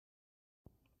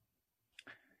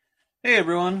Hey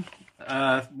everyone,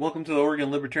 welcome to the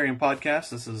Oregon Libertarian Podcast.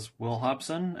 This is Will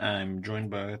Hobson. I'm joined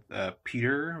by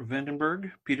Peter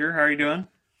Vandenberg. Peter, how are you doing?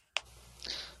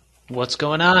 What's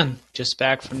going on? Just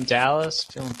back from Dallas,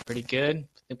 feeling pretty good.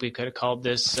 I think we could have called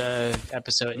this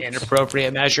episode Oops.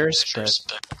 "Inappropriate Measures," but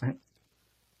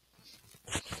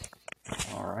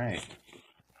All right.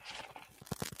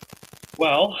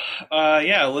 Well,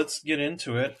 yeah, let's get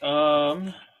into it.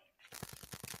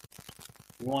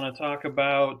 We want to talk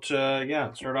about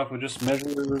start off with just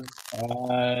measures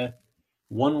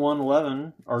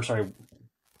 1111 or sorry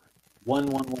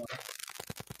 111.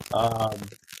 Um,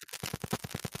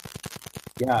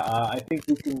 I think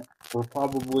we're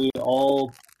probably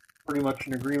all pretty much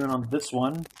in agreement on this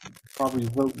one. Probably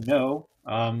vote no.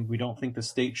 We don't think the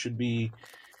state should be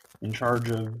in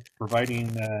charge of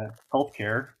providing health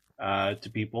care to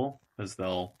people because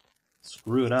they'll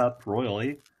screw it up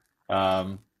royally.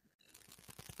 Um,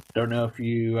 don't know if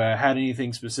you had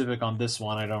anything specific on this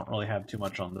one. I don't really have too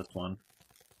much on this one.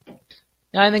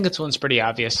 I think this one's pretty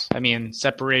obvious. I mean,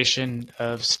 separation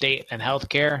of state and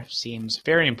healthcare seems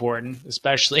very important,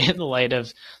 especially in the light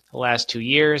of the last 2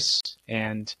 years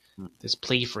and this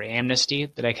plea for amnesty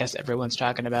that I guess everyone's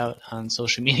talking about on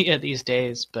social media these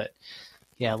days. But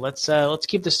yeah, let's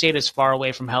keep the state as far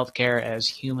away from healthcare as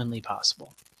humanly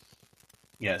possible.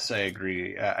 Yes, I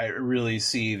agree. I really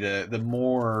see the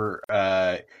more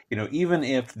even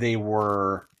if they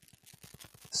were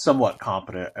somewhat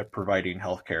competent at providing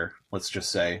healthcare, let's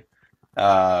just say,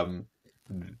 um,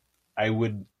 I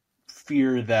would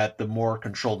fear that the more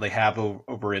control they have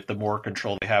over it, the more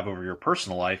control they have over your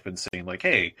personal life, and saying like,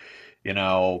 hey, you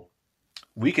know,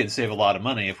 we can save a lot of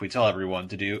money if we tell everyone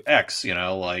to do X.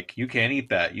 Like you can't eat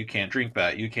that, you can't drink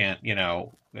that, you can't,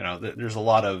 there's a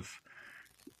lot of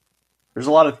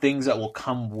things that will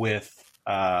come with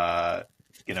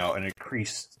an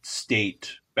increased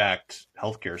state backed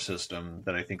healthcare system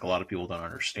that I think a lot of people don't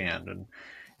understand, and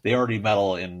they already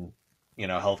meddle in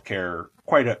healthcare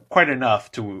quite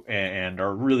enough to, and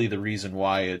are really the reason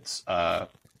why it's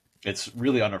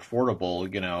really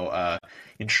unaffordable.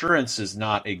 Insurance is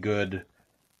not a good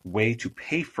way to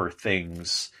pay for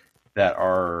things that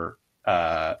are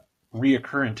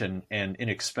reoccurrent and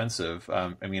inexpensive.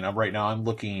 I mean, right now I'm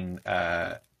looking.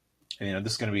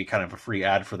 This is going to be kind of a free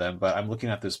ad for them, but I'm looking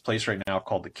at this place right now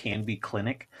called the Canby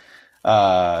Clinic,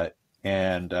 and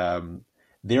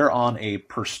they're on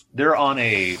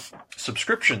a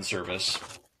subscription service,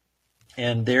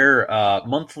 and their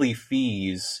monthly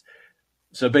fees.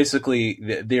 So basically,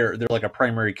 they're like a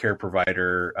primary care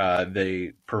provider.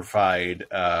 They provide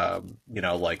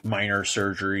like minor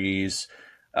surgeries,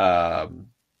 um,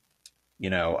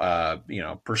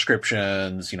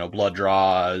 prescriptions, blood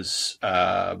draws,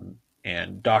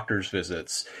 and doctor's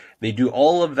visits. They do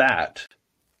all of that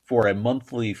for a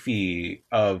monthly fee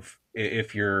of,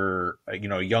 if you're a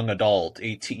young adult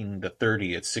 18 to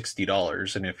 30, it's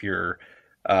 $60, and if you're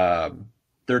um,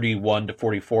 31 to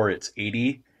 44, it's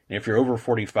 80, and if you're over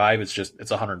 45, it's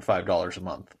 $105 a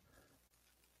month.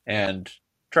 And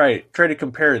try to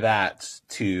compare that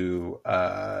to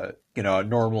a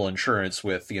normal insurance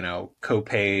with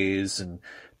co-pays and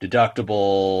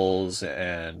deductibles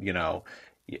and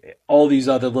all these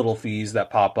other little fees that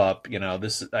pop up.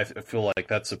 This, I feel like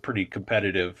that's a pretty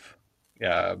competitive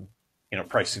uh,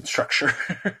 pricing structure.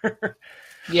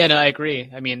 Yeah, no, I agree.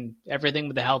 I mean, everything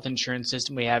with the health insurance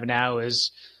system we have now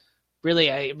is really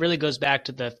it really goes back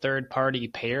to the third party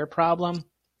payer problem,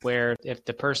 where if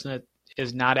the person that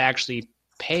is not actually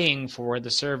paying for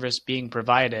the service being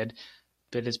provided,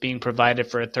 but it's being provided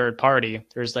for a third party,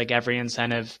 there's like every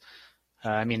incentive.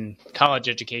 I mean, college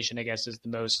education, I guess, is the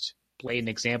most blatant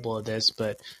example of this,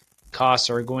 but costs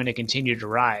are going to continue to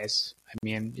rise. I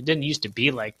mean, it didn't used to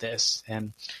be like this,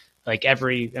 and like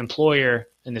every employer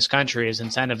in this country is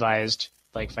incentivized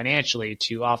like financially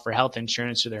to offer health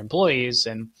insurance to their employees,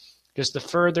 and just the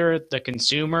further the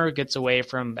consumer gets away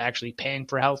from actually paying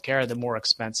for healthcare, the more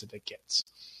expensive it gets.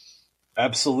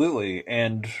 Absolutely.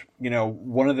 And,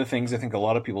 one of the things I think a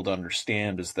lot of people don't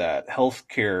understand is that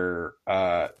healthcare,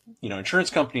 insurance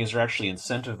companies are actually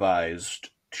incentivized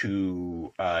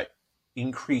to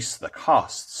increase the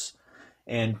costs.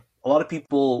 And a lot of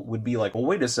people would be like, well,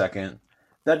 wait a second.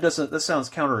 That sounds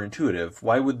counterintuitive.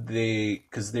 Why would they,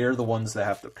 because they're the ones that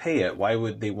have to pay it, why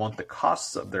would they want the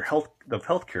costs of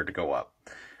healthcare to go up?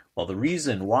 Well, the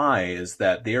reason why is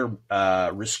that they're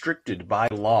restricted by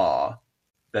law,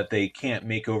 that they can't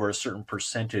make over a certain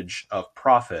percentage of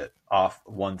profit off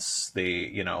once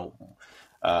they,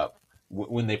 uh,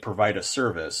 when they provide a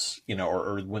service,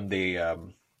 or when they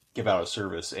give out a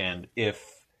service. And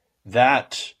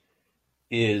that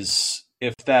if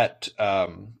that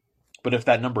But if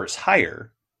that number is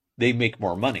higher, they make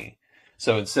more money.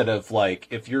 So instead of like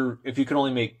if you can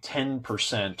only make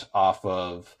 10% off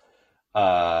of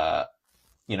uh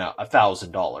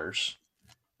 $1,000,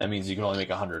 that means you can only make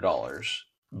 $100.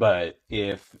 But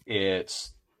if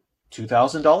it's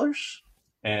 $2,000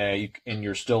 and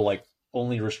you're still like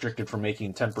only restricted from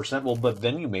making 10%, well, but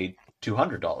then you made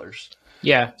 $200.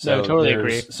 Yeah, no, So totally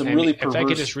agree. there's some And really if I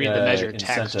could just perverse read the measure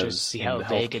text, just incentives see in how the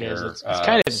vague it is. healthcare It's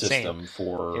kind of insane. system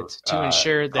for It's to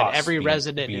ensure that costs every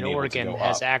resident being in able to Oregon go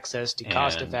has up. access to And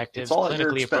cost-effective, it's all at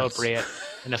your clinically expense. appropriate,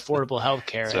 and affordable health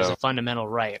care as So- a fundamental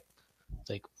right. It's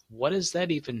like, what does that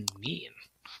even mean?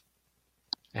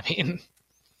 I mean,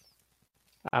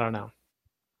 I don't know.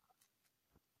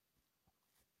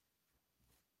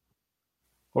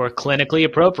 Or clinically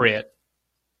appropriate.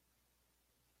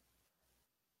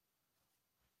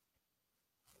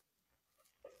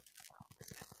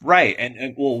 Right,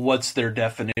 and well, what's their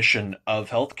definition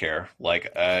of healthcare?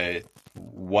 Like,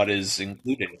 what is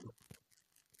included?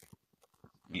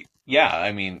 Yeah,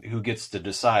 I mean, who gets to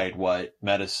decide what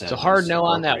medicine It's a hard is no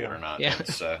on that appropriate one. or not? Yeah.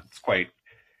 It's quite,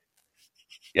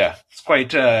 yeah, it's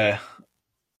quite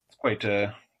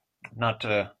not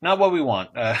what we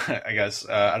want. I guess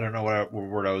I don't know what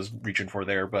word I was reaching for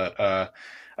there, but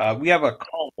we have a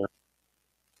caller.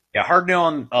 Yeah, hard no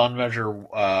on measure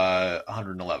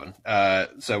 111.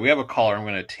 So we have a caller. I'm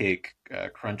going to take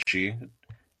Crunchy.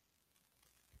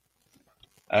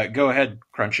 Go ahead,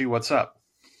 Crunchy. What's up?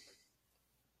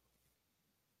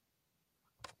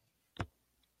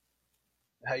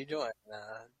 How you doing?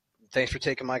 Thanks for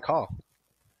taking my call.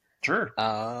 Sure.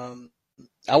 I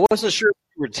wasn't sure if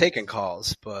you were taking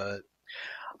calls, but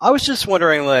I was just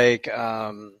wondering, like,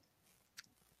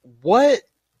 what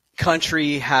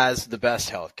country has the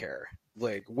best healthcare?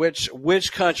 Like, which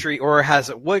country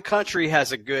what country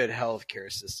has a good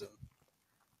healthcare system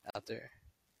out there,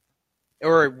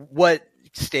 or what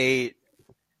state?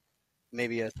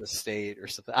 Maybe at the state or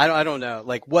something. I don't know.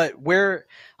 Like where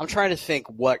I'm trying to think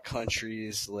what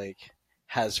countries like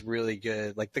has really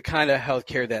good, like the kind of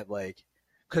healthcare that like,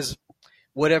 cause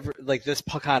whatever, like this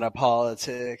kind of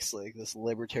politics, like this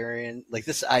libertarian, like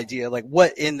this idea, like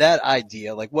what in that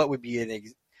idea, like what would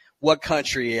be what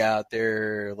country out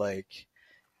there like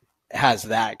has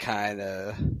that kind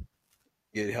of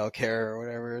good healthcare or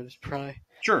whatever? It's probably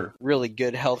Sure. really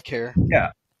good healthcare.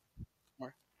 Yeah.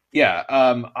 Yeah,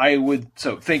 I would.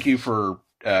 So, thank you for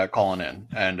calling in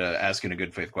and asking a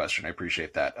good faith question. I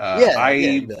appreciate that.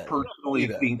 I personally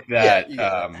think that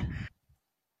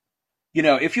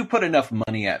if you put enough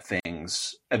money at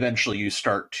things, eventually you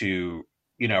start to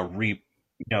reap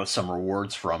some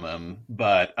rewards from them.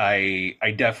 But I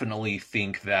definitely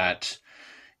think that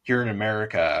here in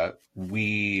America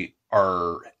we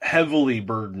are heavily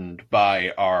burdened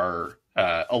by our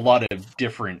a lot of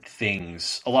different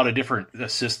things, a lot of different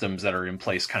systems that are in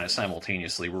place kind of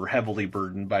simultaneously. We're heavily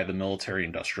burdened by the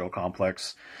military-industrial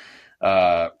complex.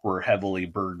 We're heavily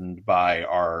burdened by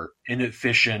our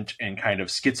inefficient and kind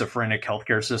of schizophrenic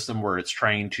healthcare system, where it's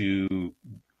trying to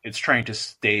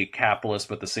stay capitalist,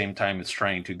 but at the same time it's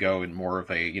trying to go in more of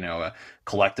a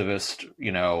collectivist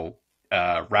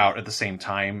route at the same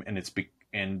time, and it's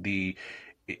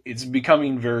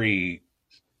becoming very.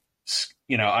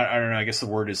 I don't know. I guess the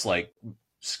word is like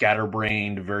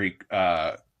scatterbrained, very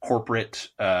corporate,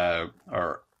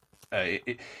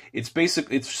 it's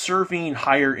basically it's serving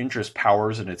higher interest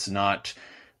powers, and it's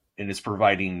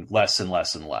providing less and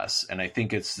less and less. And I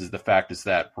think the fact is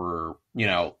that we're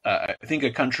I think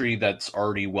a country that's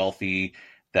already wealthy,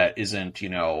 that isn't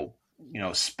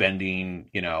spending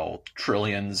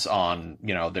trillions on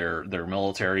their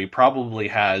military, probably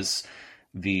has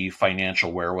the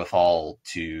financial wherewithal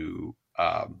to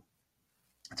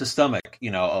stomach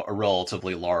a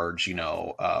relatively large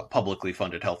publicly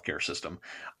funded healthcare system.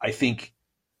 I think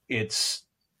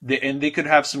and they could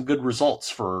have some good results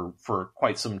for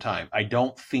quite some time. I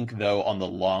don't think though on the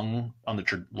long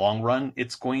run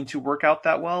it's going to work out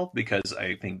that well, because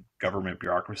I think government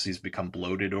bureaucracies become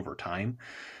bloated over time.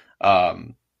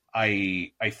 I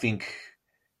think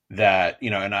that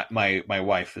and my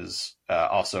wife is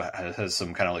also has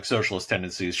some kind of like socialist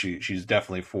tendencies. She's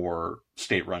definitely for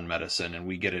state-run medicine, and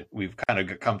we get it. We've kind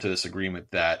of come to this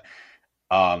agreement that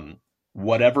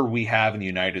whatever we have in the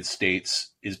United States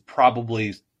is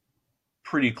probably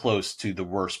pretty close to the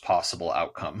worst possible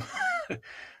outcome.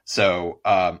 So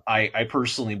I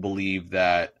personally believe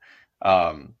that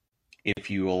if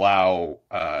you allow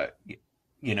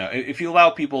if you allow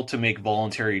people to make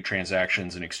voluntary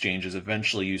transactions and exchanges,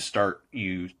 eventually you start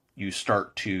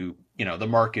to the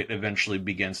market eventually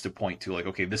begins to point to like,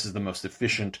 okay, this is the most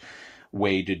efficient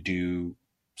way to do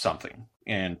something,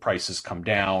 and prices come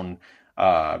down.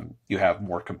 You have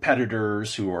more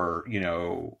competitors who are,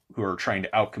 who are trying to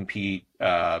outcompete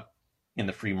in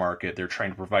the free market. They're trying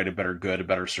to provide a better good, a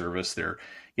better service.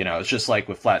 It's just like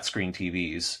with flat screen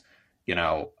TVs,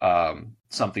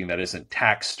 something that isn't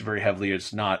taxed very heavily.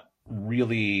 It's not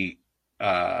really,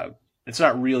 the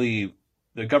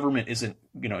government isn't,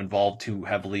 involved too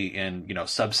heavily in,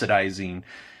 subsidizing,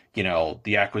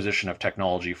 the acquisition of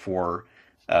technology for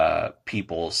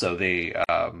people. So the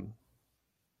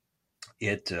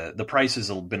prices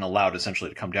have been allowed essentially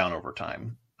to come down over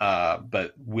time.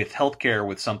 But with healthcare,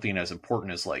 with something as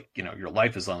important as your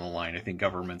life is on the line, I think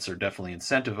governments are definitely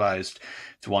incentivized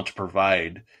to want to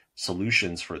provide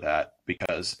solutions for that,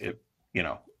 because it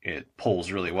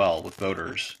pulls really well with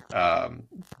voters.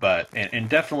 But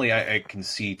definitely I can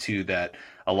see too that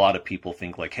a lot of people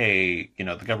think hey,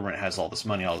 the government has all this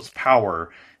money, all this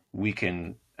power. We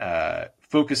can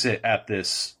focus it at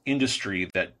this industry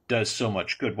that does so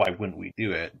much good. Why wouldn't we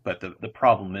do it? But the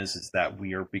problem is that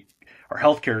our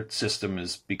healthcare system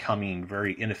is becoming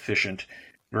very inefficient,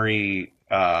 very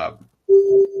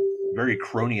very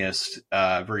cronyist,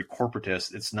 very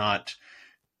corporatist. It's not,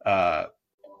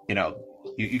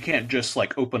 you can't just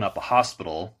open up a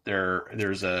hospital.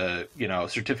 There's a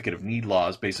certificate of need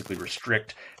laws basically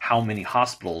restrict how many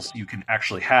hospitals you can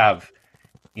actually have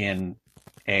in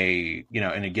a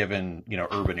given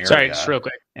urban area. Sorry, just real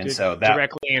quick. And so that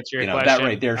directly answer your question. That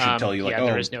right there should tell you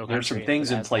there's no there's some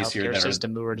things in place here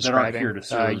that aren't here to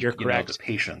serve you're correct. The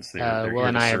patients. Will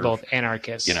and I are both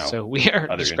anarchists, so we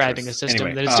are describing a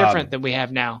system that is different than we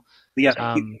have now.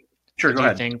 Yeah, sure. Go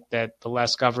ahead. I think that the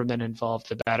less government involved,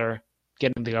 the better.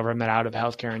 Getting the government out of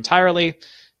healthcare entirely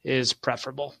is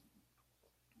preferable.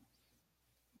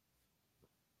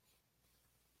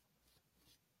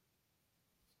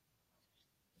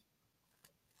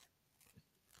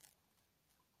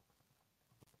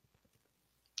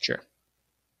 Sure.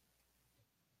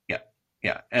 Yeah.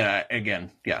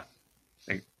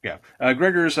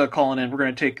 Gregor's calling in. We're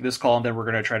going to take this call, and then we're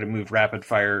going to try to move rapid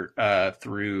fire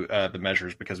through the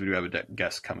measures, because we do have a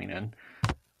guest coming in.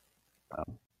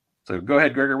 So go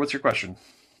ahead, Gregor. What's your question?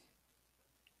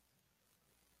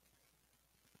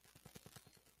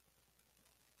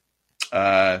 We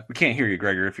can't hear you,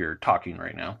 Gregor, if you're talking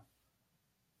right now.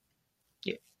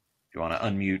 Yeah. Do you want to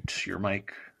unmute your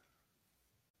mic?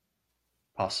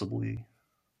 Possibly.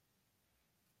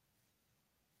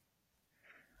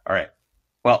 All right.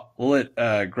 Well, we'll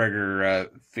let Gregor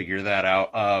figure that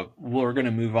out. We're going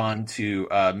to move on to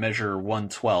Measure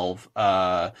 112.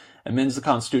 Amends the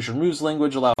Constitution, removes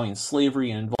language allowing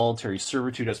slavery and involuntary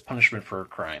servitude as punishment for a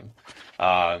crime.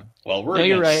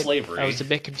 You're right. Slavery. I was a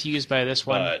bit confused by this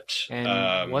one,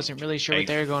 and wasn't really sure what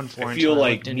they were going for. I feel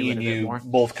like me and you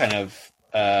both kind of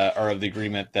are of the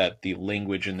agreement that the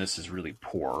language in this is really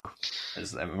poor.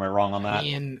 Am I wrong on that?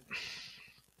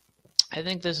 I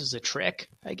think this is a trick,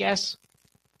 I guess.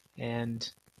 And,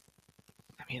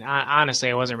 honestly,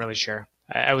 I wasn't really sure.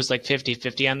 I was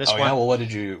 50-50 on this one. Yeah? Well, what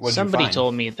did you Somebody find?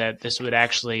 told me that this would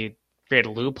actually create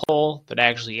a loophole that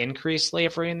actually increase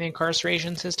slavery in the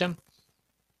incarceration system.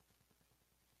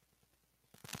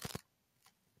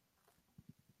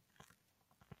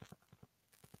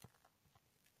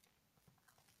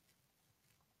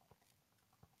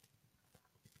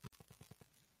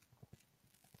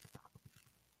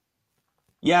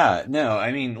 Yeah, no,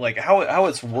 how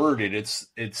it's worded, it's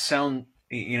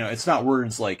not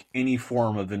words like any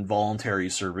form of involuntary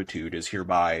servitude is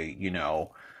hereby,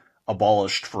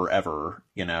 abolished forever,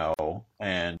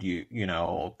 and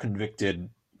convicted,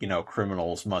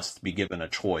 criminals must be given a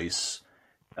choice,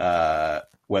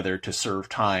 whether to serve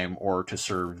time or to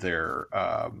serve their,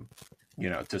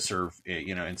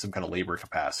 in some kind of labor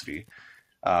capacity.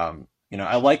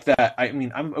 I like that.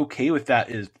 I'm okay with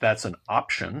that. That's an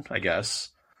option, I guess.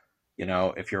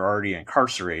 If you're already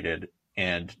incarcerated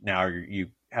and now you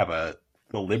have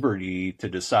the liberty to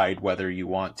decide whether you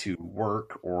want to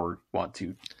work or want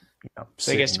to,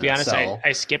 So I guess, to be honest,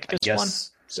 I skipped this one.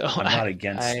 So I'm not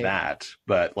against that.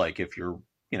 But if you're,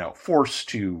 forced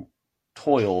to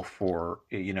toil for,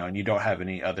 and you don't have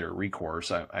any other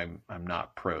recourse, I'm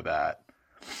not pro that.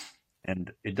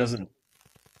 And it doesn't.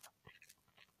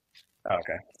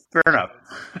 Okay, fair enough.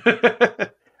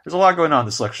 There's a lot going on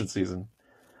this election season.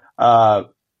 I'm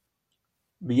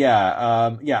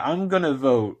gonna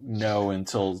vote no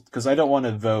because I don't want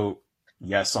to vote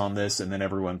yes on this, and then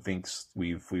everyone thinks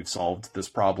we've solved this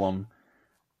problem.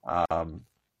 I'm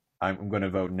going to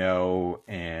vote no,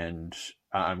 and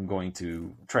I'm going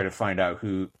to try to find out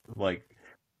who. I'm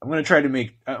going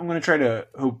to try to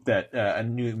hope that a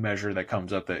new measure that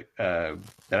comes up that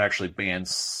actually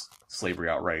bans slavery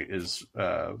outright is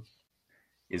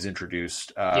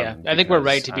introduced. Yeah, I think we're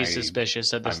right because to be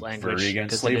suspicious of this I'm language very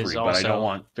against because it slavery, is but I don't also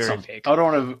want very fake. I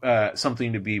don't want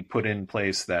something to be put in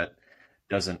place that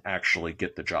doesn't actually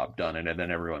get the job done, and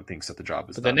then everyone thinks that the job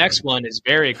is But done. the next one is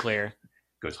very clear.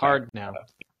 Goes Hard back. now.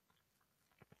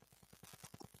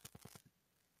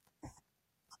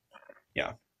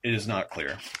 Yeah, it is not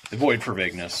clear. The void for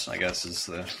vagueness, I guess, is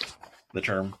the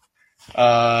term.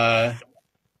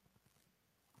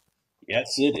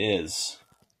 Yes, it is.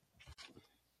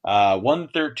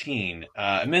 113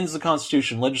 amends the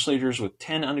Constitution. Legislators with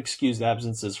 10 unexcused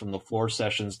absences from the floor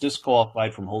sessions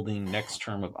disqualified from holding next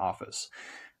term of office.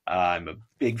 I'm a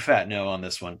big fat no on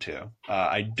this one too.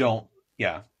 I don't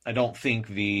think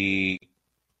when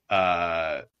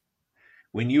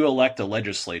you elect a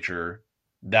legislature,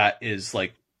 that is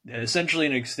like essentially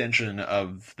an extension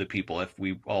of the people. If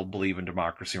we all believe in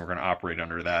democracy, we're going to operate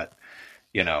under that,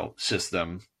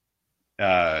 system.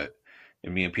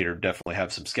 And me and Peter definitely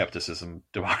have some skepticism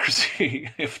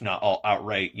democracy, if not all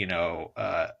outright,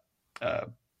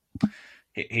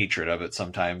 hatred of it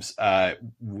sometimes.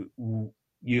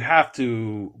 You have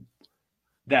to,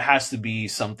 that has to be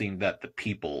something that the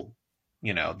people,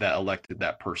 that elected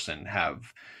that person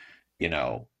have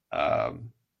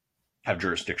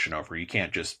jurisdiction over. You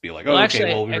can't just be like, Well, oh, actually,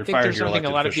 okay, well, we I were think fired there's your something a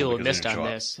elected lot of official people because missed they didn't on show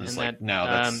up. this, And it's and like, that no,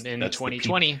 that's in that's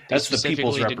 2020, they that's the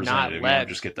people's specifically did not representative. You let don't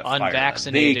just get to fire them. They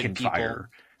unvaccinated can people fire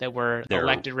that were their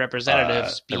elected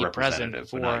representatives their be present representative,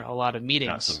 for but not- a lot of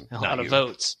meetings, a lot of you.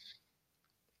 votes.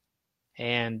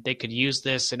 And they could use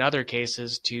this in other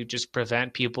cases to just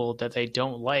prevent people that they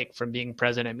don't like from being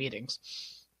present at meetings.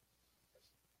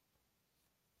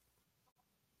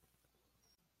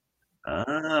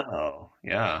 Oh,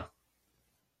 yeah.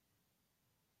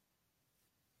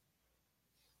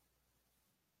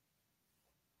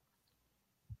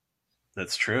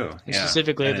 That's true. And Yeah.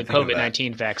 specifically I the didn't think of that.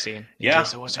 COVID-19 vaccine. in Yeah,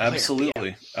 case it wasn't clear.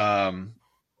 absolutely.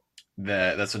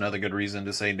 That's another good reason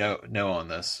to say no on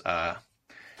this.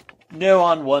 No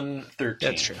on 113.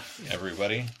 That's true.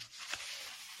 Everybody.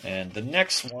 And the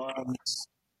next one.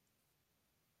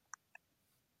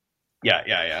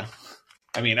 Yeah.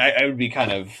 I mean, I would be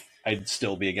I'd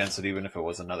still be against it even if it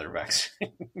was another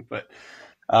vaccine. But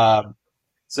and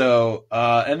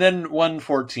then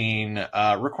 114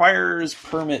 requires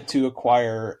permit to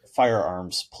acquire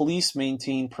firearms. Police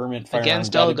maintain permit firearm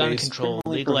Against all gun database, control,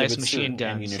 criminally legalize prohibits machine certain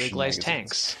guns, ammunition legalize magazines.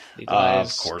 tanks,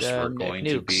 legalize Of course, we're going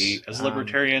to nukes. be, as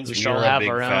libertarians, We we shall are a have big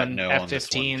our fat own no on this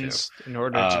one, too. F-15s in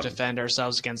order to defend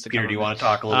ourselves against the Peter, government. do you want to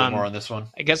talk a little bit more on this one?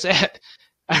 I guess I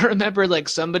remember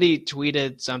somebody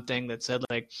tweeted something that said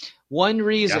one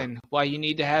reason why you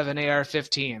need to have an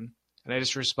AR-15, and I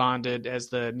just responded as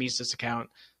the Mises account,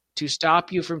 to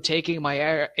stop you from taking my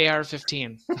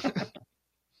AR-15.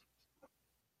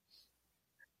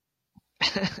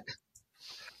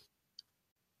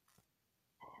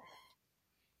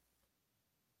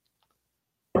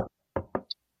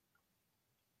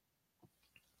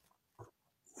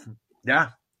 Yeah,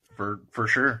 for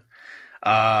sure.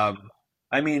 I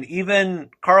mean,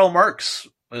 even Karl Marx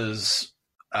was,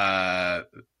 for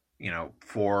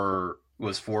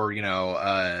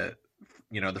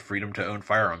the freedom to own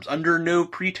firearms under no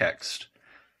pretext.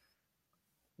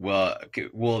 Well,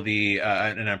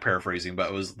 and I'm paraphrasing,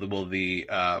 but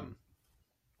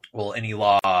will any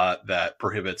law that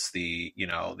prohibits the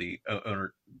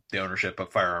ownership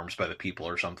of firearms by the people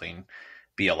or something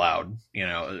be allowed?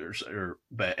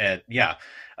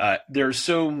 There's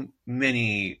so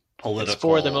many political. It's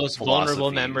for the most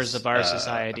vulnerable members of our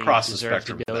society across who the deserve to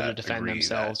spectrum be able to defend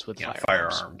themselves with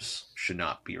firearms should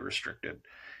not be restricted.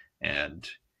 And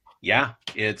yeah,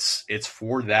 it's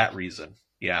for that reason.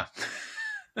 Yeah.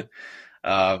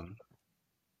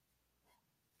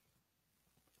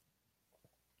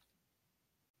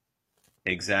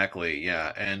 Exactly.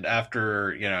 Yeah. And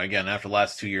after the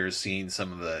last 2 years, seeing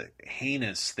some of the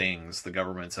heinous things the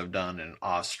governments have done in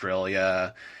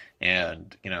Australia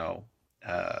and,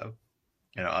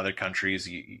 other countries,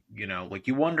 you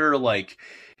wonder, I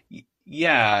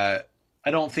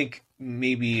don't think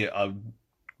maybe a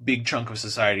big chunk of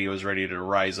society was ready to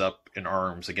rise up in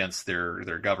arms against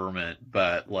their government,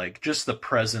 but just the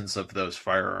presence of those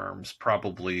firearms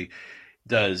probably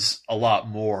does a lot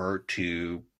more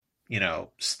to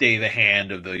stay the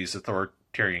hand of these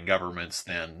authoritarian governments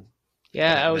than.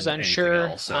 Yeah, I was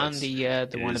unsure so on the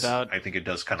one about. I think it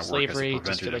does kind of slavery. Work as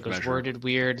a Just feel like it was measure. worded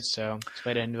weird, so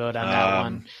I didn't vote on that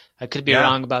one. I could be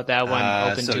wrong about that one.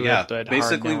 Open to it, but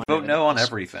basically hard vote no on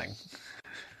everything.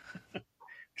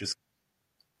 Just.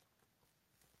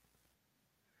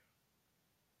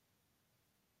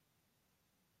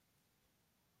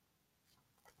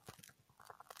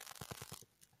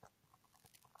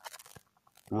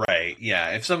 Right. Yeah.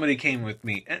 If somebody came with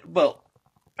me, well,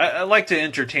 I like to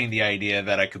entertain the idea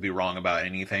that I could be wrong about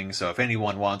anything. So if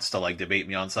anyone wants to like debate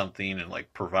me on something and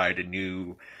like provide a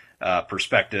new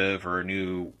perspective or a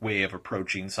new way of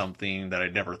approaching something that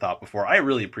I'd never thought before, I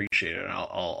really appreciate it, and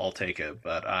I'll take it.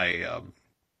 But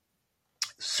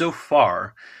so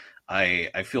far,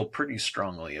 I feel pretty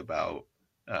strongly about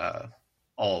uh,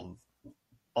 all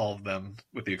all of them,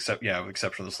 with the exception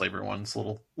of the slavery one. It's a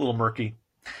little murky.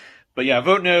 But yeah,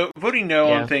 voting no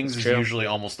on Yeah, things that's is true. usually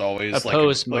almost always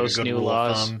Oppose like a most good new rule of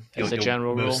laws thumb. as a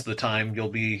general Most rule. of the time you'll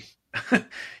be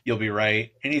you'll be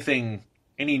right.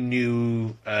 Any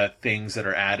new things that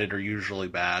are added are usually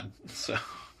bad. So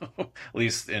at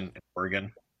least in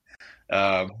Oregon,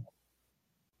 um,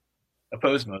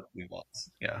 oppose most new laws.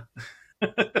 Yeah,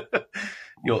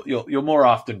 you'll more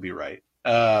often be right.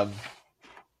 But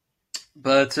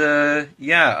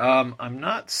I'm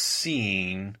not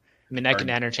seeing I mean, I our can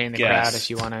entertain the crowd if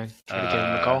you guest want to try to give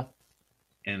him a call.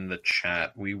 in the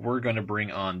chat. We were going to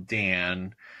bring on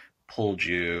Dan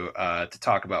Pulju to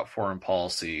talk about foreign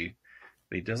policy,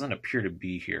 but he doesn't appear to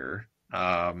be here.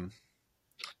 No,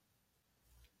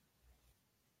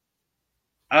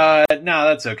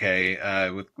 that's okay.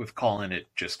 With Colin, it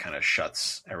just kind of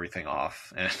shuts everything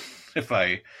off. And if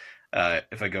I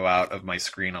go out of my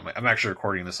screen I'm actually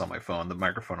recording this on my phone. The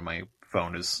microphone on my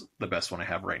phone is the best one I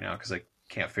have right now because I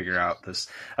can't figure out this.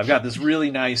 I've got this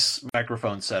really nice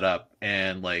microphone set up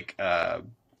and like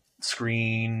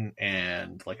screen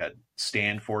and like a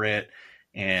stand for it,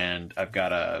 and I've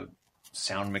got a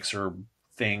sound mixer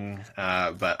thing,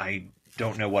 but I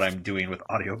don't know what I'm doing with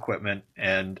audio equipment,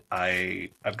 and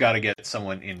I've got to get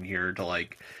someone in here to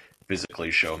like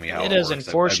physically show me how It it is works.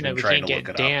 unfortunate I've we been trying can't to look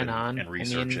get it Dan up on. and I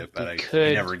research mean, it, but we I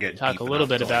could never get talk deep a little enough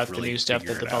bit to, about like, the really new stuff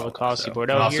figure that the it public out. policy So board.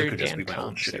 it Oh, also here could just Dan be my old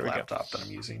comes. There shitty we go. laptop that I'm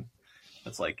using.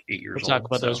 That's like 8 years We'll old. talk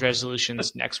about so, those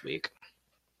resolutions next week.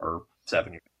 or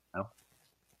 7 years now.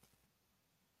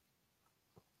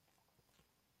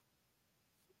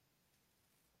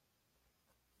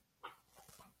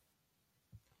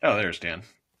 Oh, there's Dan.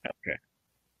 Okay.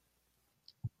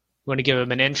 Want to give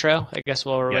him an intro? I guess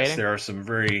while we're Yes, waiting. there are some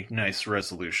very nice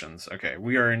resolutions. Okay,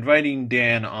 we are inviting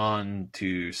Dan on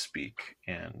to speak,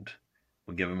 and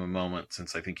we'll give him a moment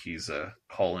since I think he's a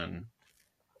call-in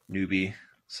newbie.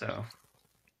 So,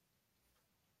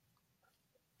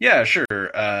 yeah, sure.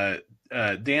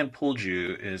 Dan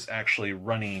Pulju is actually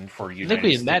running for United think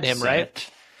we States met him,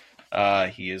 Senate.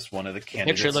 He is one of the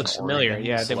candidates. Picture looks in familiar. Oregon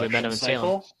Yeah, I think we met him in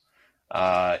Salem. cycle.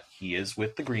 He is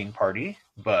with the Green Party,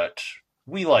 but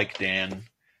we like Dan,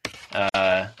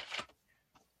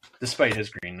 despite his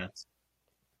greenness.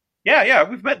 Yeah,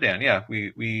 we've met Dan. Yeah,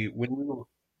 when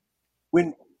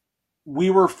we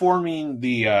were forming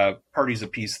the Parties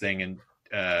of Peace thing in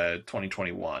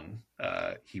 2021,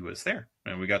 he was there,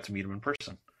 and we got to meet him in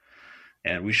person.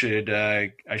 And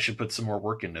I should put some more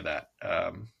work into that.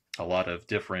 A lot of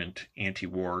different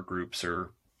anti-war groups are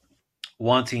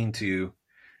wanting to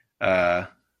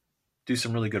do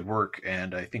some really good work,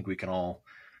 and I think we can all,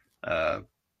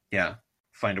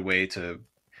 find a way to,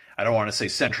 I don't want to say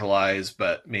centralize,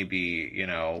 but maybe,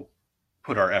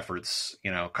 put our efforts,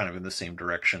 kind of in the same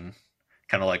direction,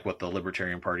 kind of like what the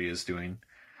Libertarian Party is doing.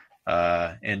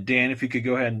 And Dan, if you could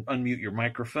go ahead and unmute your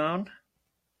microphone.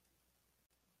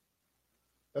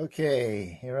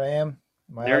 Okay, here I am.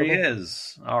 There he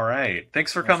is. All right.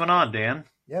 Thanks for coming on, Dan.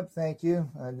 Yep, thank you.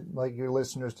 I'd like your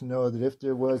listeners to know that if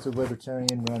there was a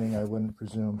libertarian running, I wouldn't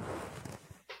presume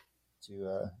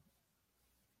to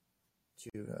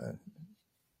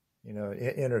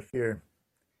interfere.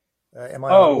 Am I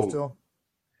audible still?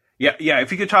 Yeah.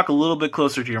 If you could talk a little bit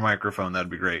closer to your microphone,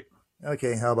 that'd be great.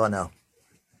 Okay, how about now?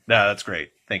 Yeah, that's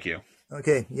great. Thank you.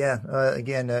 Okay, yeah.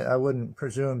 Again, I wouldn't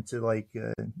presume to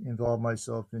involve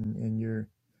myself in your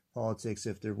politics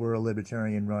if there were a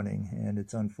libertarian running, and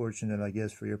it's unfortunate, I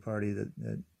guess, for your party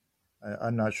that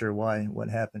I'm not sure what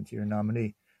happened to your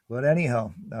nominee. But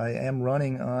anyhow, I am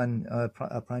running on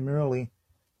a primarily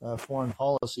foreign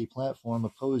policy platform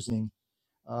opposing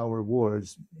our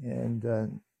wars, and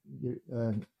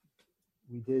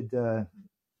we did.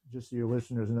 Just so your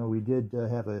listeners know, we did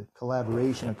have a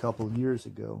collaboration a couple of years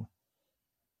ago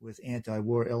with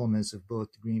anti-war elements of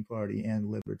both the Green Party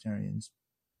and Libertarians.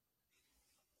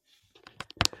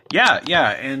 Yeah,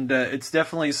 and it's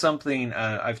definitely something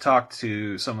I've talked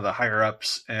to some of the higher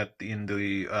ups in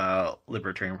the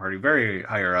Libertarian Party, very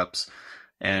higher ups,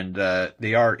 and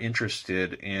they are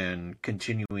interested in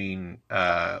continuing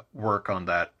work on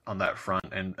that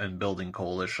front and building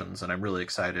coalitions, and I'm really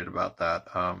excited about that.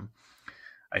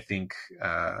 I think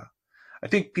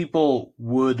people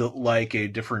would like a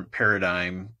different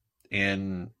paradigm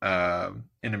in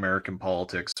American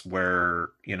politics, where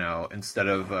instead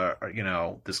of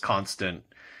this constant,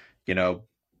 you know,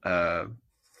 uh,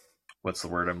 what's the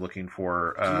word I'm looking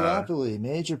for? Duopoly,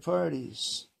 major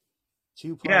parties, Yeah,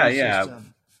 two-party yeah.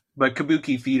 system. But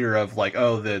kabuki theater of like,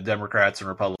 oh, the Democrats and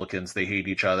Republicans, they hate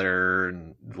each other,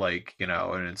 and like,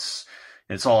 and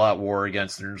it's all out war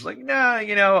against them. It's like, nah,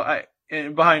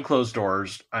 and behind closed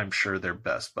doors, I'm sure they're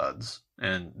best buds,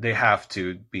 and they have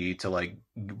to be to like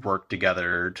work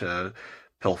together to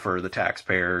pilfer the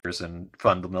taxpayers and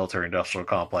fund the military industrial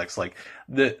complex. Like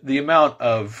the amount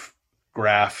of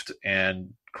graft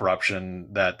and corruption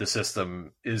that the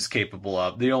system is capable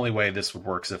of. The only way this would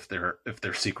work is if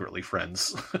they're secretly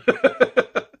friends.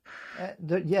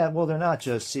 Yeah, well, they're not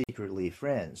just secretly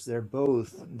friends. They're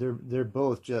both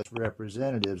just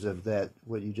representatives of that,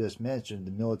 what you just mentioned,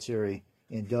 the military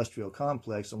industrial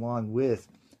complex, along with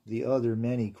the other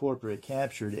many corporate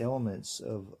captured elements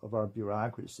of our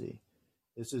bureaucracy.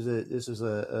 This is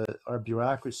our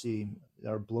bureaucracy,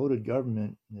 our bloated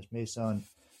government. And this may sound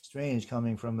strange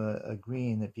coming from a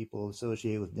green that people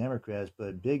associate with Democrats,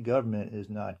 but big government is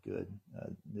not good.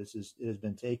 It has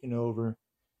been taken over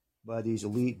by these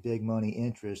elite big money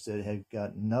interests that have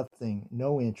got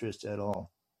no interest at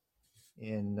all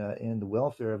in the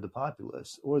welfare of the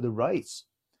populace or the rights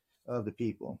of the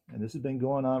people. And this has been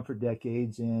going on for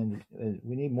decades, and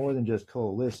we need more than just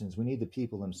coalitions. We need the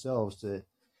people themselves to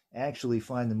actually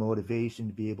find the motivation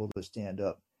to be able to stand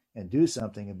up and do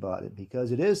something about it,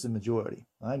 because it is the majority.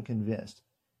 I'm convinced,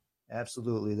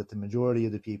 absolutely, that the majority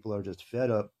of the people are just fed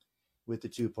up with the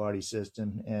two-party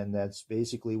system, and that's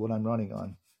basically what I'm running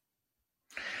on.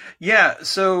 Yeah,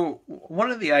 so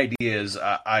one of the ideas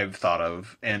I've thought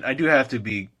of, and I do have to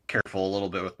be careful a little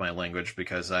bit with my language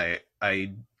because I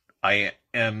do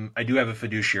have a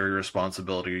fiduciary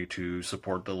responsibility to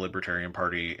support the Libertarian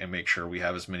Party and make sure we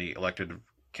have as many elected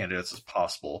candidates as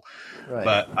possible. Right.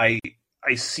 But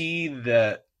I see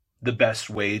that the best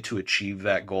way to achieve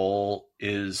that goal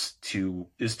is to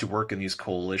work in these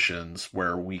coalitions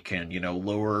where we can,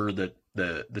 lower the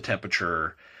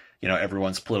temperature,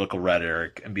 everyone's political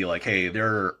rhetoric, and be like, hey,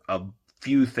 there are a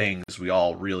few things we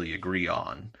all really agree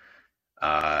on,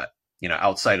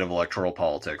 outside of electoral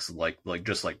politics, like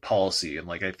just like policy. And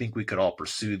like, I think we could all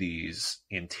pursue these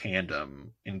in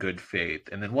tandem in good faith.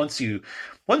 And then once you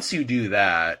do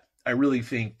that, I really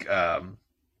think,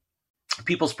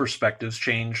 people's perspectives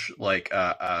change. Like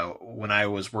when I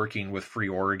was working with Free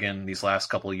Oregon these last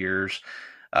couple of years,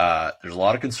 there's a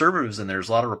lot of conservatives and there's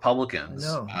a lot of Republicans.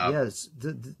 No, yes,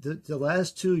 the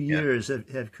last 2 years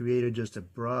have created just a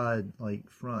broad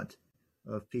front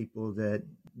of people that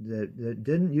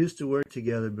didn't used to work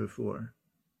together before.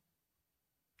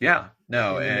 Yeah,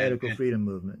 no, in the medical freedom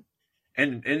movement.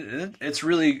 And it's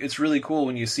really cool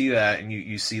when you see that, and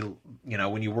you see,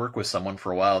 when you work with someone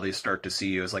for a while, they start to see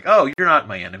you as like, oh, you're not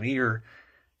my enemy. You're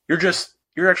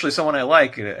actually someone I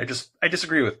like. I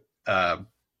disagree with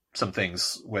some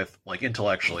things with like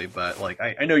intellectually, but like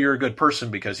I know you're a good person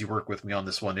because you work with me on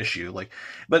this one issue. Like,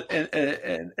 but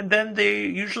and then they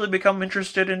usually become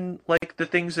interested in like the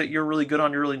things that you're really good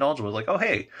on, you're really knowledgeable. Like, oh,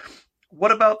 hey,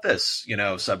 what about this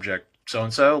subject? So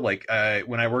and so, like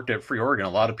when I worked at Free Oregon, a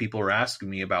lot of people were asking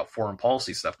me about foreign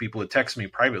policy stuff. People would text me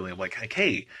privately, like,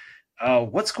 hey,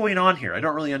 what's going on here? I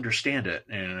don't really understand it.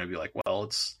 And I'd be like, well,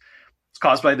 it's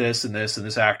caused by this and this, and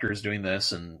this actor is doing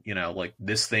this, and like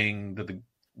this thing that the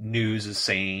news is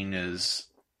saying is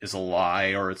a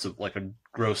lie, or it's like a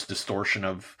gross distortion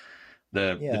of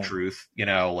the truth.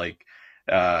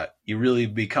 You really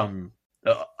become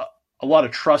a lot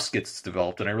of trust gets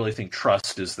developed, and I really think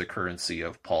trust is the currency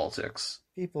of politics.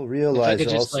 People realize. If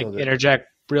I could just interject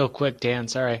real quick, Dan.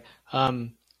 Sorry.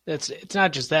 It's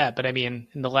not just that, but I mean,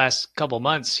 in the last couple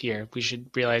months here, we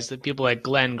should realize that people like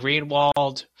Glenn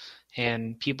Greenwald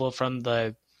and people from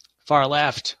the far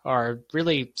left are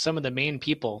really some of the main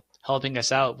people helping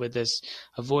us out with this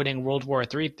avoiding World War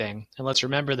III thing. And let's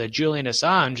remember that Julian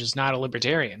Assange is not a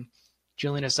libertarian.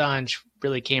 Julian Assange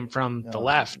really came from the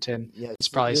left, and it's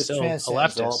probably still a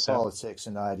leftist. All politics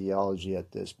and ideology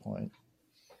at this point,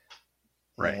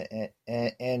 right?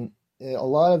 And a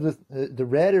lot of the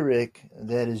rhetoric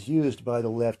that is used by the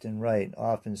left and right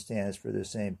often stands for the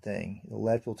same thing. The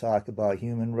left will talk about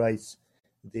human rights,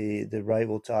 the right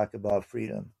will talk about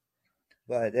freedom,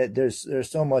 but there's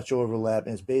so much overlap,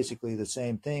 and it's basically the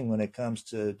same thing when it comes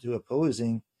to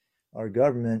opposing our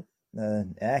government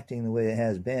acting the way it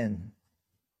has been.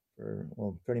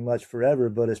 Pretty much forever,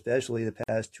 but especially the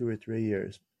past 2 or 3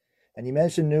 years. And you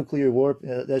mentioned nuclear war.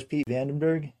 That's Pete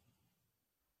Vandenberg?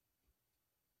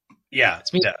 Yeah,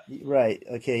 it's me. Right.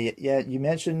 Okay. Yeah, you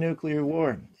mentioned nuclear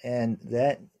war, and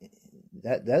that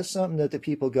that's something that the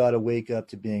people got to wake up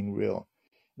to being real.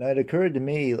 Now, it occurred to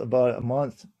me about a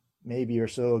month, maybe or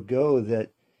so ago,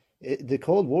 that the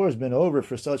Cold War has been over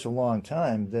for such a long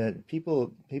time that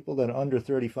people that are under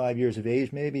 35 years of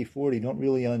age, maybe 40, don't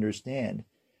really understand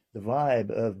the vibe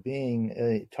of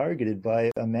being targeted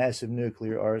by a massive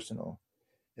nuclear arsenal.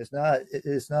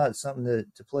 It's not something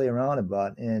to play around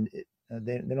about, and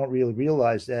they don't really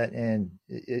realize that, and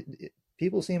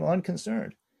people seem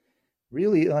unconcerned,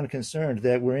 really unconcerned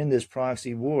that we're in this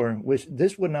proxy war, which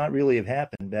this would not really have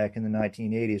happened back in the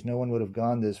 1980s. No one would have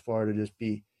gone this far to just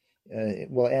be,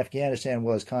 well, Afghanistan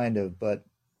was kind of, but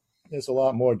it's a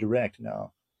lot more direct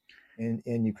now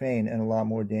in Ukraine and a lot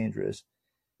more dangerous.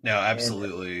 No,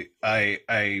 absolutely.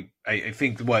 I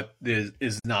think what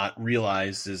is not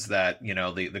realized is that,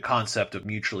 the concept of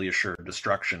mutually assured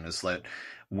destruction is that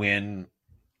when,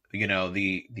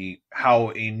 the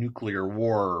how a nuclear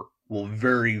war will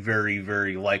very, very,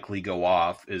 very likely go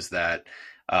off is that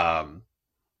a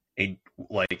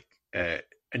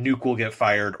nuke will get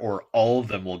fired, or all of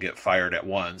them will get fired at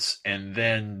once, and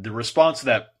then the response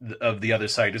of the other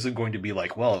side isn't going to be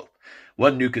like, well,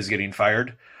 one nuke is getting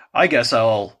fired, I guess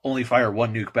I'll only fire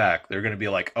one nuke back. They're going to be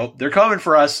like, oh, they're coming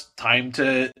for us. Time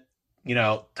to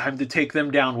take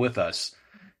them down with us.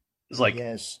 It's like,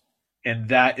 yes. And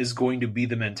that is going to be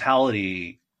the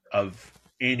mentality of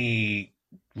any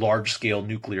large-scale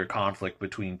nuclear conflict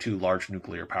between two large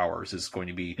nuclear powers is going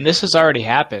to be. And this has already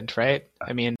happened, right?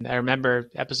 I mean, I remember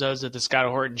episodes of the Scott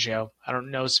Horton show. I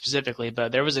don't know specifically,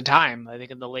 but there was a time, I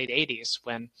think in the late 80s,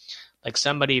 when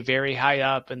somebody very high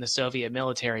up in the Soviet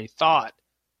military thought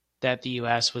that the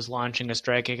U.S. was launching a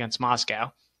strike against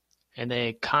Moscow, and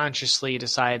they consciously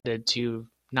decided to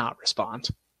not respond,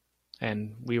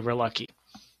 and we were lucky.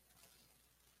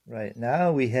 Right.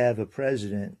 Now we have a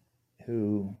president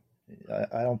who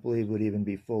I don't believe would even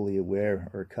be fully aware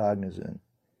or cognizant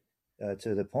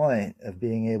to the point of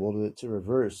being able to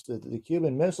reverse the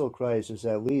Cuban Missile Crisis.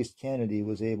 At least Kennedy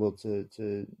was able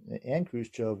to and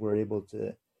Khrushchev were able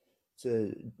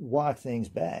to walk things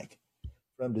back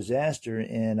from disaster,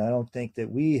 and I don't think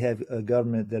that we have a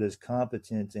government that is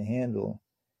competent to handle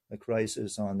a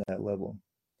crisis on that level.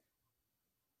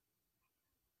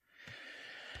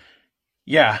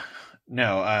 Yeah,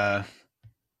 no,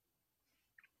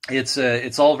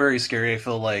 it's all very scary. I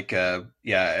feel like, I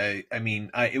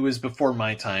mean, it was before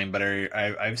my time, but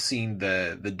I've seen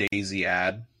the Daisy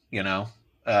ad,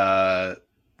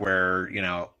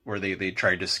 where they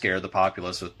tried to scare the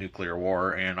populace with nuclear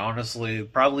war, and honestly,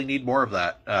 probably need more of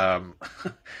that. I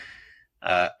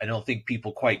don't think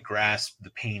people quite grasp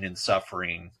the pain and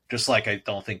suffering, just like I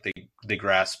don't think they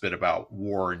grasp it about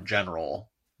war in general,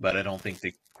 but I don't think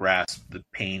they grasp the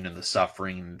pain and the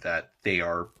suffering that they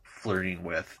are flirting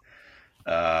with,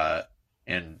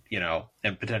 and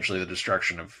potentially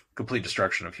the complete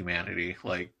destruction of humanity.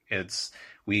 Like,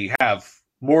 we have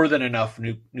more than enough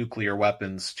nuclear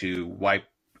weapons to wipe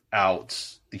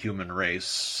out the human race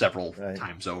several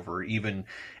times over. And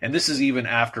this is even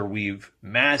after we've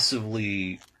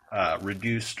massively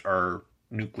reduced our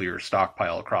nuclear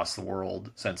stockpile across the world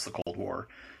since the Cold War.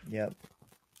 Yep.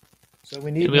 So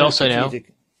we need. We also know.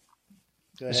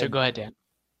 Go ahead, Dan.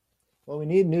 Well, we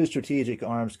need new strategic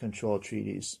arms control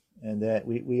treaties, and that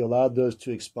we allowed those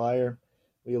to expire.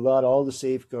 We allowed all the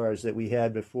safeguards that we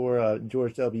had before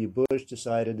George W. Bush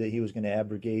decided that he was going to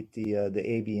abrogate the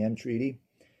ABM treaty,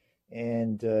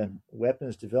 and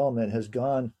weapons development has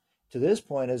gone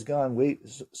way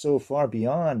so far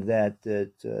beyond that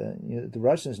the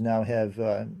Russians now have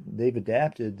they've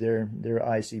adapted their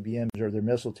ICBMs or their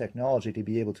missile technology to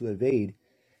be able to evade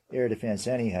air defense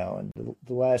anyhow. And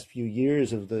the last few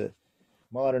years of the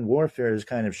modern warfare has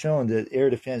kind of shown that air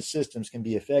defense systems can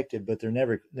be effective, but they're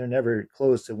never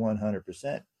close to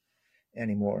 100%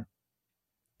 anymore.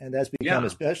 And that's become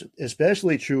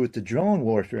especially true with the drone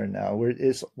warfare now, where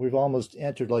we've almost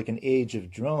entered like an age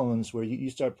of drones, where you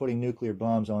start putting nuclear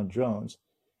bombs on drones,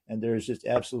 and there's just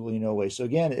absolutely no way. So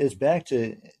again, it's back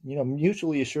to,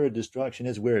 mutually assured destruction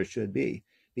is where it should be,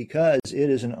 because it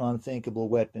is an unthinkable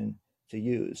weapon to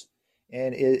use.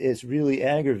 And it's really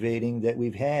aggravating that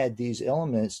we've had these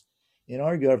elements in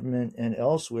our government and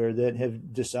elsewhere that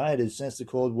have decided since the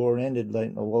Cold War ended,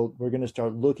 like, well, we're going to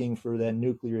start looking for that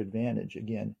nuclear advantage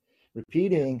again,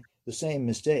 repeating the same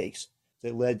mistakes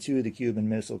that led to the Cuban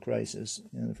Missile Crisis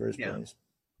in the first place.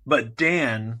 But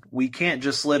Dan, we can't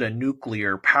just let a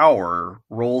nuclear power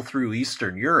roll through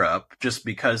Eastern Europe just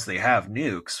because they have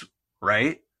nukes,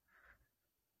 right?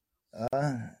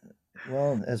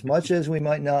 Well, as much as we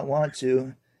might not want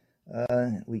to,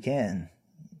 we can.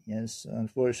 Yes,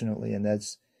 unfortunately. And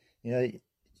that's,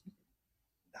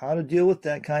 how to deal with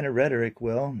that kind of rhetoric?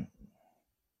 Well,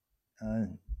 uh,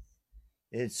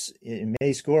 it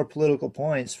may score political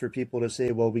points for people to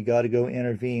say, well, we got to go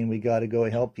intervene, we got to go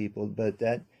help people, but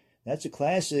that's a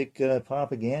classic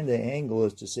propaganda angle,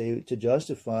 is to say, to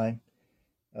justify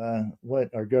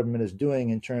what our government is doing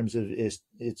in terms of its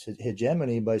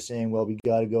hegemony by saying, well, we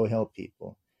got to go help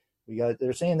people.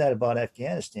 They're saying that about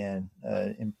Afghanistan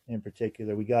in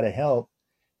particular. We got to help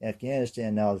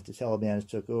Afghanistan now that the Taliban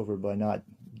took over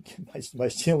by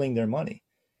stealing their money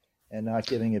and not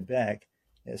giving it back.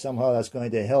 Somehow that's going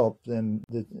to help the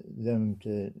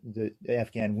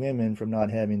Afghan women from not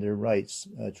having their rights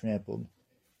trampled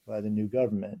by the new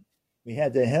government. We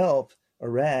had to help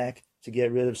Iraq to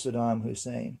get rid of Saddam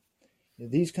Hussein.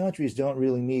 These countries don't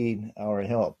really need our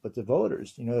help, but the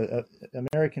voters,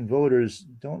 American voters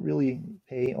don't really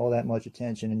pay all that much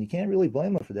attention, and you can't really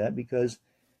blame them for that, because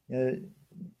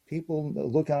people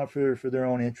look out for their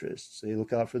own interests. They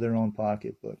look out for their own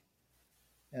pocketbook.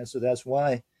 And so that's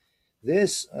why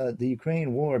the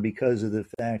Ukraine war, because of the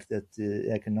fact that the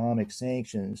economic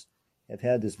sanctions have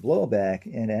had this blowback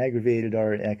and aggravated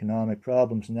our economic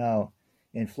problems now,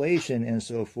 inflation and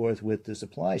so forth with the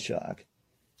supply shock,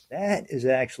 that is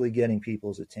actually getting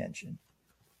people's attention.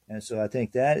 And so I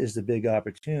think that is the big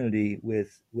opportunity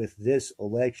with this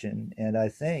election. And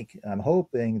I'm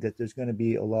hoping that there's going to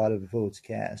be a lot of votes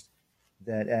cast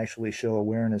that actually show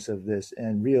awareness of this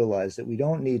and realize that we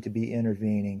don't need to be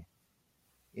intervening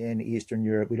in Eastern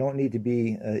Europe. We don't need to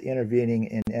be intervening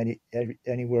in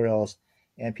anywhere else.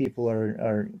 And people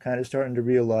are kind of starting to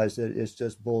realize that it's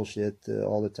just bullshit,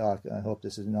 all the talk. I hope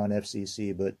this is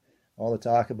non-FCC, but all the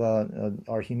talk about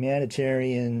our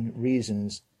humanitarian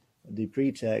reasons, the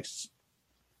pretexts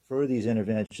for these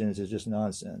interventions, is just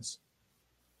nonsense.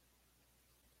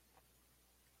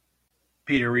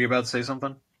 Peter, were you about to say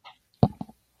something?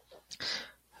 I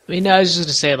mean, I was just going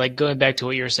to say, like, going back to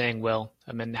what you were saying, Will,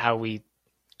 I mean, how we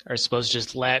are supposed to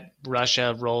just let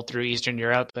Russia roll through Eastern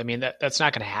Europe. I mean, that's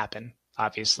not going to happen,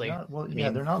 obviously.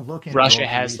 They're not looking. Russia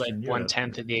has like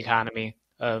 1/10 of the economy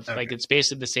of it's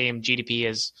basically the same GDP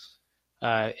as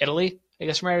Italy, I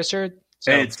guess, from what I heard.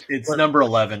 So, it's number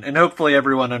 11, and hopefully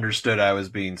everyone understood I was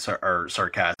being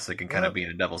sarcastic and kind of being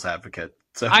a devil's advocate.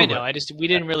 So I know, we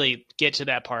didn't really get to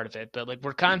that part of it, but like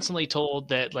we're constantly told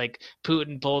that like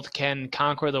Putin both can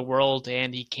conquer the world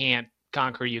and he can't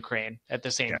conquer Ukraine at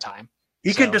the same time.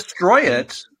 He can destroy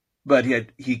it, but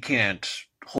he can't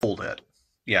hold it.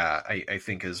 Yeah, I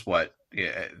think is what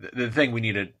the thing we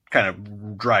need to kind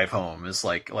of drive home is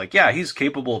like he's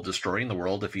capable of destroying the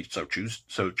world if he so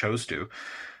chose to,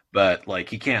 but like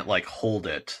he can't like hold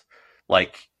it,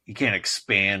 like he can't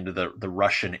expand the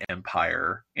Russian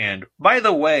Empire. And by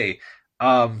the way,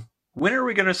 when are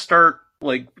we going to start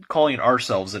like calling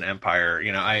ourselves an empire?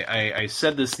 I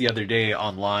said this the other day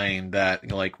online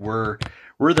that like we're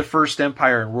the first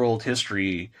empire in world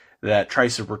history that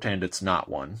tries to pretend it's not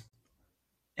one.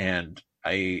 And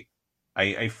I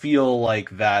feel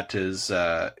like that is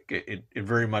it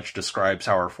very much describes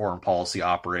how our foreign policy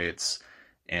operates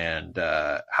and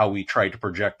how we try to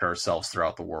project ourselves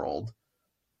throughout the world.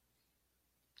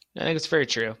 I think it's very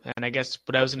true. And I guess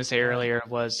what I was going to say earlier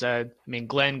was, Glenn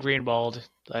Greenwald,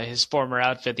 his former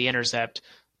outfit, The Intercept,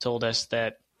 told us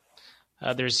that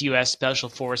there's U.S. special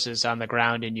forces on the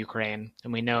ground in Ukraine.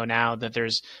 And we know now that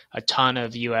there's a ton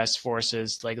of U.S.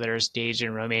 forces that are staged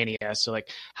in Romania. So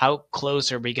how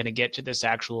close are we going to get to this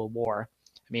actual war?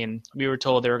 I mean, we were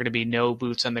told there were going to be no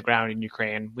boots on the ground in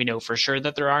Ukraine. We know for sure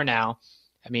that there are now.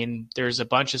 I mean, there's a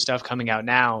bunch of stuff coming out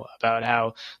now about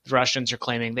how the Russians are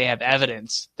claiming they have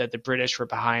evidence that the British were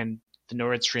behind the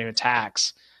Nord Stream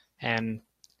attacks. And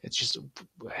it's just,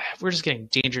 we're just getting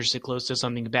dangerously close to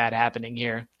something bad happening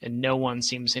here, and no one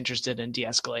seems interested in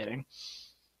de-escalating.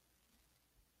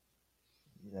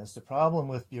 That's the problem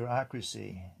with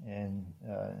bureaucracy. And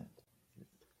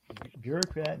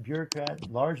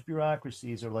large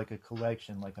bureaucracies are like a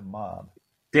collection, like a mob.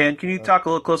 Dan, can you talk a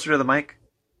little closer to the mic?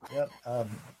 Yep.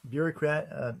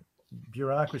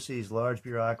 Large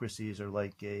bureaucracies are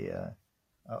like a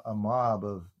mob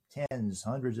of tens,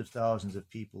 hundreds of thousands of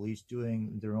people, each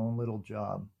doing their own little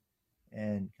job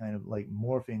and kind of like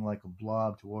morphing like a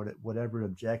blob toward whatever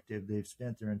objective they've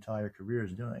spent their entire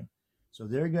careers doing. So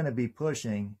they're going to be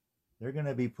pushing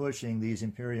these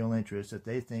imperial interests that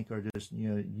they think are just,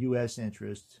 U.S.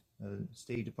 interests,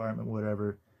 State Department,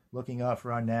 whatever, looking out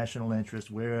for our national interests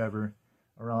wherever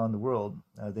around the world.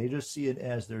 They just see it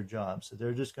as their job. So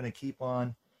they're just going to keep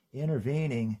on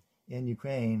intervening in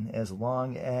Ukraine as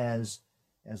long as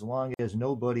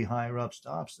nobody higher up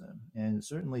stops them. And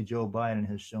certainly Joe Biden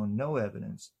has shown no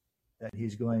evidence that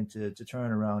he's going to turn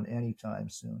around anytime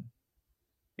soon.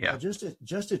 Yeah.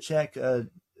 Just to check,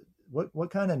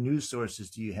 what kind of news sources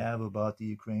do you have about the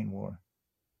Ukraine war?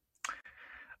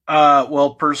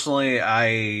 Well, personally,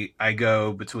 I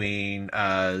go between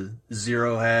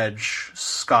Zero Hedge,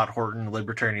 Scott Horton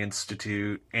Libertarian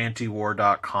Institute,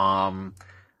 Antiwar.com,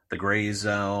 The Gray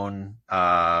Zone.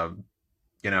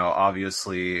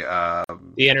 Obviously, The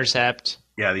Intercept.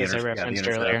 yeah, as I referenced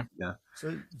earlier. Yeah.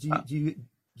 So do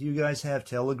you guys have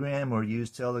Telegram or use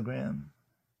Telegram?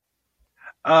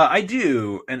 I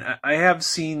do, and I have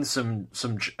seen some.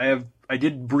 I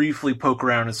did briefly poke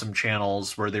around in some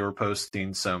channels where they were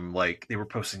posting like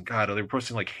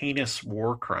heinous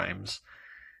war crimes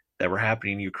that were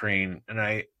happening in Ukraine, and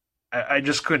I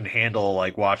just couldn't handle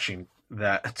like watching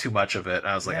that too much of it.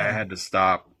 I was like, I had to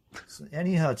stop. So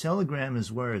anyhow, Telegram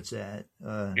is where it's at.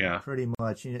 Pretty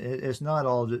much. It's not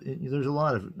all. There's a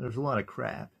lot of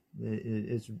crap.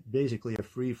 It's basically a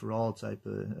free for all type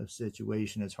of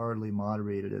situation. It's hardly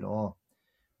moderated at all.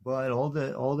 But all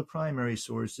the primary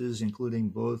sources, including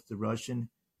both the Russian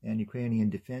and Ukrainian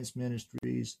defense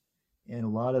ministries, and a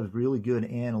lot of really good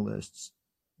analysts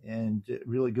and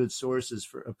really good sources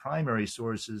primary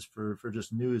sources for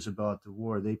just news about the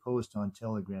war, they post on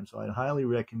Telegram. So I'd highly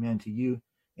recommend to you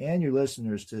and your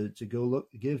listeners to go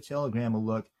give Telegram a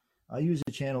look. I use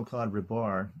a channel called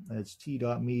Rybar. That's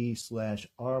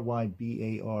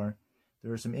t.me/rybar.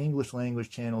 There are some English language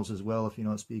channels as well if you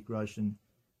don't speak Russian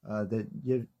that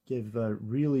give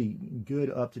really good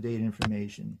up-to-date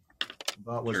information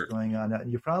about what's going on. Now,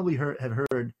 you probably have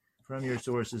heard from your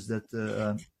sources that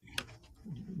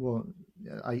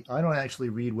I don't actually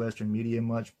read Western media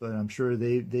much, but I'm sure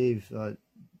they've been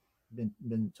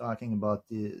talking about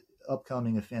the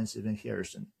upcoming offensive in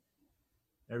Kherson.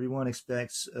 Everyone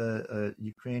expects a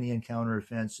Ukrainian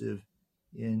counteroffensive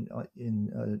in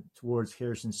towards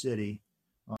Kherson City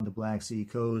on the Black Sea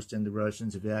coast, and the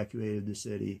Russians evacuated the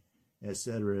city, et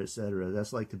cetera, et cetera.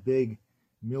 That's like the big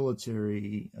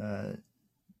military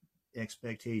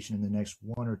expectation in the next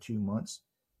 1 or 2 months,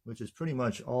 which is pretty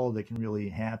much all that can really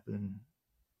happen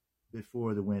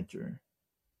before the winter.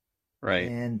 Right.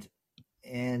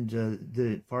 And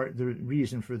the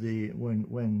reason for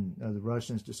when the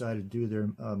Russians decided to do their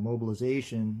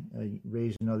mobilization,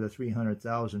 raise another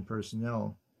 300,000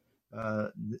 personnel.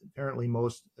 Apparently,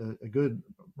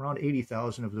 around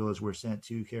 80,000 of those were sent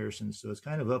to Kherson, so it's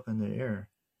kind of up in the air.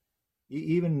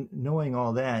 Even knowing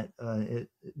all that,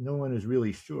 no one is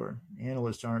really sure.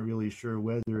 Analysts aren't really sure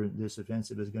whether this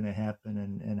offensive is going to happen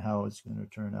and how it's going to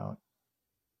turn out.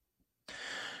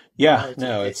 Yeah,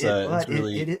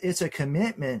 it's a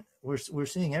commitment. We're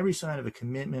seeing every sign of a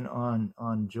commitment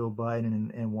on Joe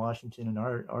Biden and Washington and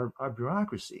our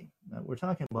bureaucracy. We're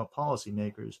talking about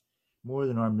policymakers more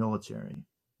than our military.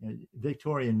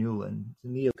 Victoria Nuland, the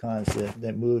neocons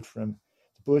that moved from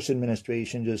the Bush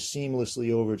administration just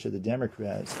seamlessly over to the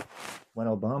Democrats when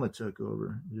Obama took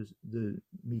over. Just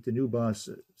meet the new boss,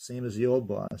 same as the old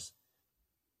boss.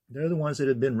 They're the ones that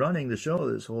have been running the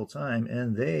show this whole time,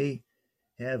 and they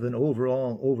have an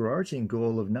overarching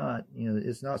goal of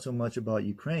it's not so much about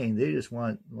Ukraine. They just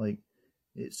want,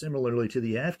 similarly to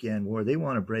the Afghan war, they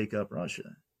want to break up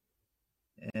Russia.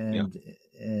 And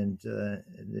the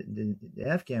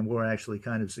Afghan war actually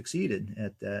kind of succeeded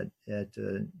at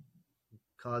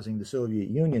causing the Soviet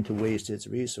Union to waste its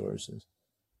resources.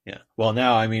 Yeah. Well,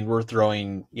 now, I mean, we're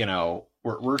throwing,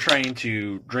 we're trying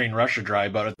to drain Russia dry,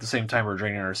 but at the same time, we're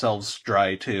draining ourselves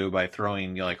dry too by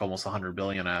throwing almost $100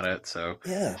 billion at it. So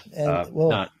yeah,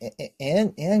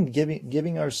 and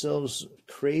giving ourselves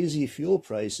crazy fuel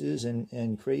prices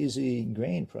and crazy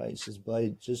grain prices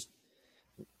by just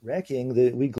wrecking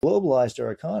we globalized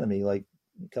our economy like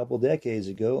a couple decades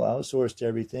ago, outsourced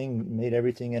everything, made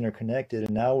everything interconnected,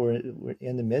 and now we're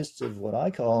in the midst of what I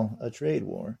call a trade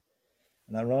war.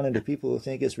 And I run into people who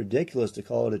think it's ridiculous to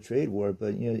call it a trade war,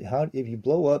 but if you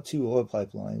blow up 2 oil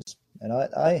pipelines, and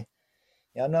I'm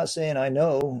not saying I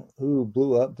know who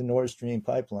blew up the Nord Stream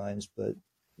pipelines, but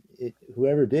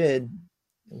whoever did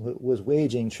was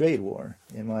waging trade war.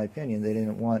 In my opinion, they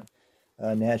didn't want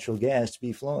natural gas to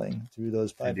be flowing through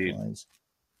those pipelines. Indeed.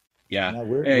 Yeah. Now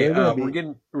we're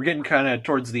getting kind of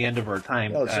towards the end of our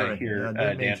time here,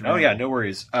 Dan. Oh yeah, no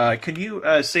worries. Can you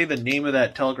say the name of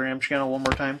that Telegram channel one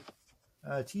more time?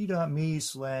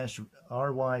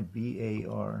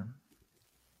 t.me/rybar.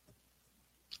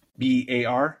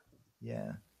 BAR?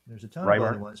 Yeah. There's a ton of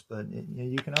other ones, but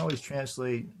you can always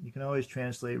translate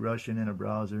Russian in a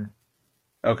browser.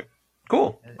 Okay.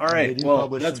 Cool. All right. Well,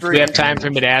 that's very. Do you have time for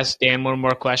me to ask Dan one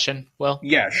more question? Will?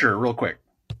 Yeah, sure. Real quick.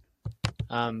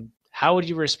 How would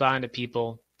you respond to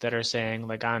people that are saying,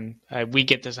 we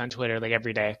get this on Twitter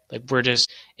every day, we're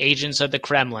just agents of the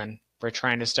Kremlin, we're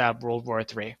trying to stop World War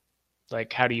III.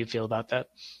 Like, how do you feel about that?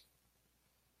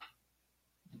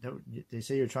 They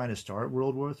say you're trying to start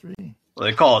World War III? Well,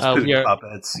 they call us Putin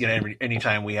puppets.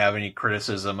 Anytime we have any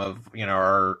criticism of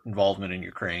our involvement in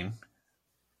Ukraine.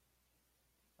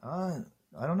 I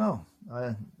don't know.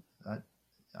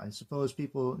 I suppose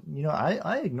people,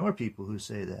 I ignore people who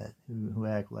say that, who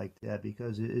act like that,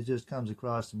 because it just comes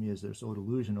across to me as they're so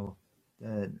delusional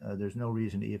that there's no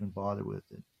reason to even bother with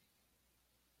it.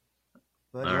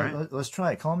 But let's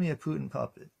try it. Call me a Putin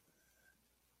puppet.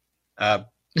 Darn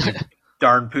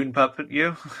Putin puppet,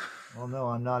 you? Well, no,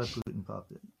 I'm not a Putin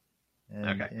puppet.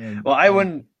 Well, I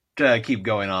wouldn't keep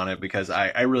going on it because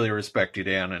I really respect you,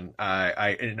 Dan, and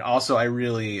I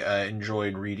really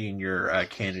enjoyed reading your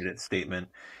candidate statement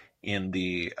in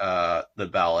the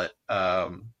ballot,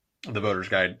 the voter's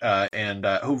guide, and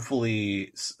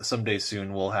hopefully someday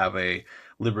soon we'll have a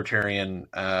libertarian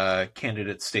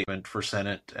candidate statement for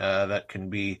Senate that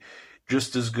can be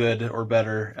just as good or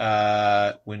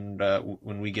better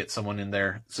when we get someone in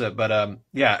there. So, but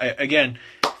again,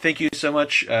 thank you so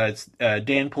much. It's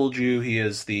Dan Poulju. He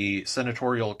is the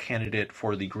senatorial candidate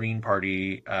for the Green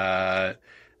Party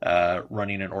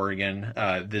running in Oregon.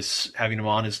 This having him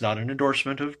on is not an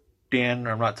endorsement of Dan.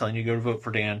 I'm not telling you to go to vote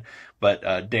for Dan,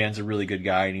 but Dan's a really good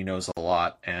guy and he knows a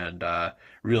lot, and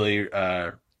really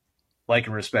like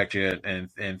and respect you, and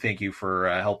thank you for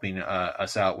helping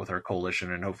us out with our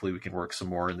coalition, and hopefully we can work some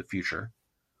more in the future.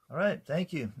 All right,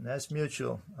 thank you. That's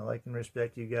mutual. I like and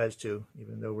respect you guys too,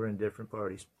 even though we're in different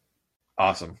parties.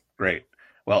 Awesome, great.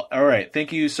 Well, all right.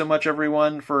 Thank you so much,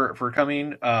 everyone, for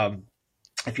coming.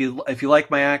 If you like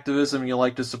my activism, you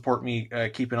like to support me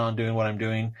keeping on doing what I'm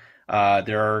doing.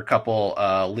 There are a couple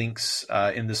links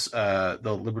in this the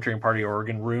Libertarian Party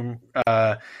Oregon room.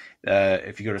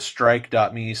 If you go to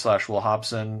strike.me/Will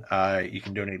Hobson, you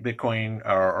can donate Bitcoin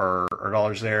or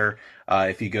dollars there.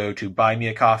 If you go to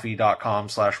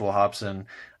buymeacoffee.com/Will Hobson,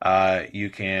 you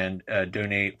can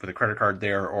donate with a credit card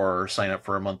there or sign up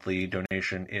for a monthly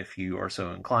donation if you are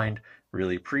so inclined.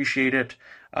 Really appreciate it.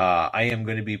 I am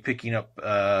going to be picking up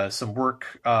some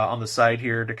work on the side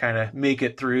here to kind of make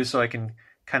it through so I can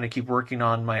kind of keep working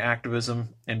on my activism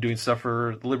and doing stuff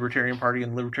for the Libertarian Party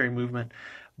and the Libertarian movement.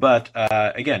 But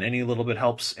again, any little bit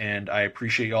helps, and I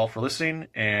appreciate you all for listening.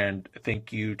 And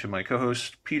thank you to my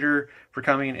co-host Peter for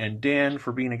coming and Dan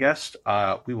for being a guest.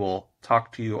 We will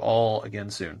talk to you all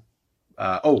again soon.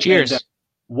 Cheers.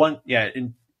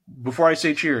 And before I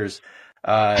say cheers,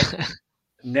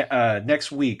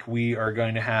 next week we are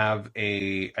going to have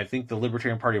I think the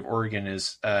Libertarian Party of Oregon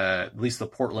is at least the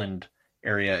Portland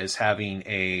area is having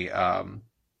an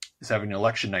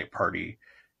election night party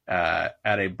at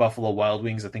a Buffalo Wild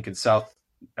Wings, I think in South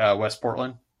West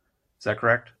Portland. Is that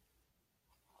correct?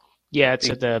 Yeah, it's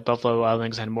at the Buffalo Wild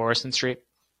Wings on Morrison Street.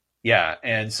 Yeah,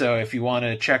 and so if you want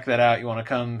to check that out, you want to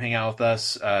come hang out with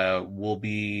us, we'll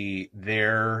be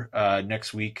there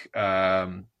next week.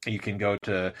 You can go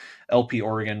to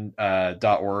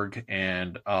lporegon.org,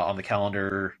 and on the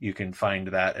calendar you can find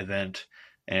that event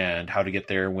and how to get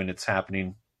there, when it's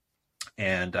happening.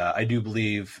 And I do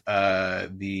believe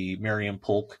the Merriam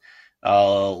Polk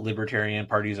Libertarian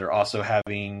parties are also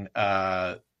having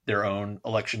their own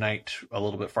election night a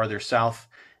little bit farther south.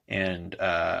 And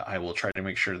I will try to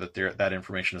make sure that that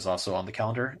information is also on the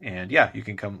calendar. And yeah, you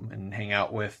can come and hang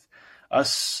out with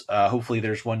us. Hopefully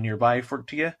there's one nearby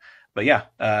to you. But yeah,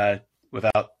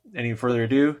 without any further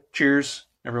ado, cheers.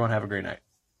 Everyone have a great night.